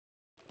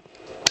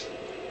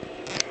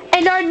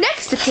And our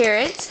next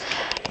appearance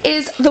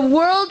is the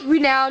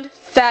world-renowned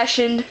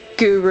fashion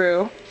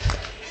guru.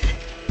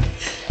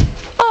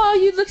 Oh,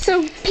 you look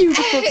so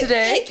beautiful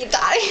today. Thank you,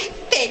 darling.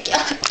 Thank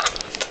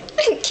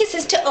you.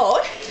 Kisses to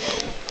all.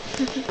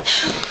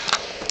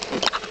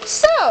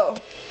 So,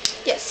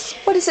 Yes.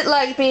 what is it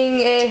like being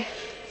a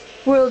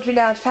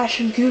world-renowned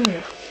fashion guru?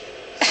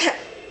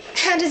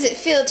 How does it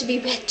feel to be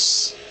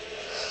rich?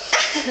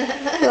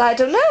 Well, I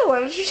don't know. Why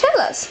don't you tell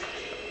us?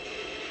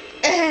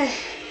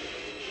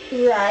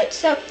 Right,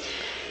 so...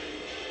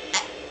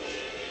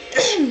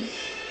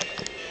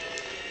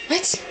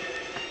 What?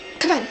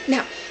 Come on,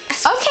 now.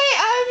 Okay,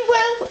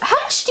 well, how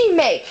much do you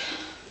make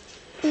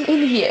in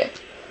a year?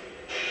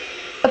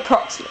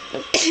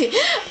 Approximately.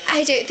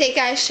 I don't think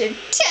I should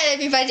tell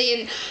everybody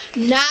in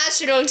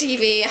national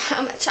TV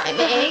how much I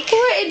make.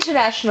 Or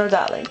international,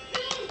 darling.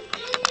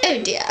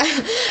 Oh dear.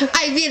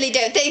 I really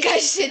don't think I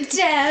should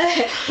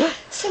tell.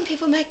 Some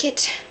people might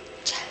get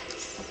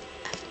jealous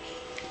of me.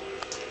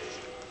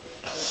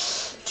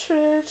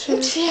 True.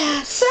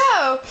 Yeah.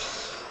 So,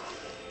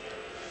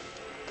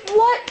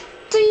 what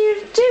do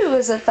you do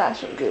as a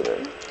fashion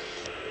guru?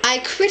 I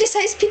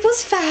criticize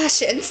people's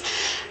fashions.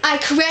 I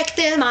correct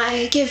them.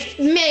 I give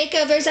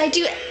makeovers. I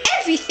do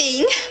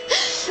everything.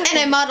 And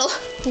I model.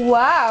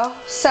 Wow,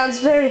 sounds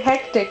very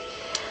hectic.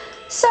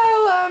 So,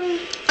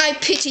 I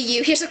pity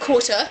you. Here's a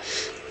quarter.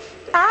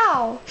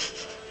 ow,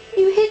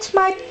 you hit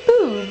my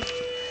boob.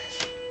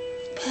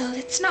 Well,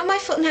 it's not my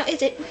fault now,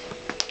 is it?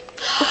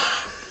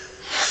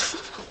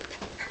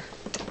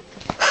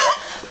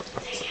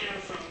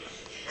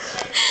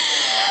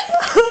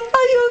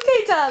 Are you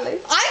okay, darling?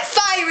 I'm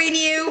firing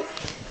you.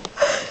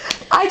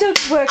 I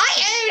don't work.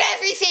 I own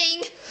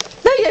everything.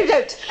 No, you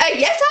don't. Oh,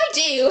 yes, I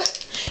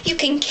do. You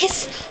can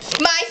kiss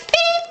my feet.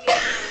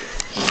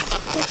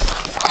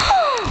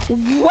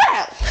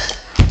 Well,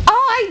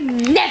 I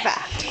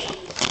never.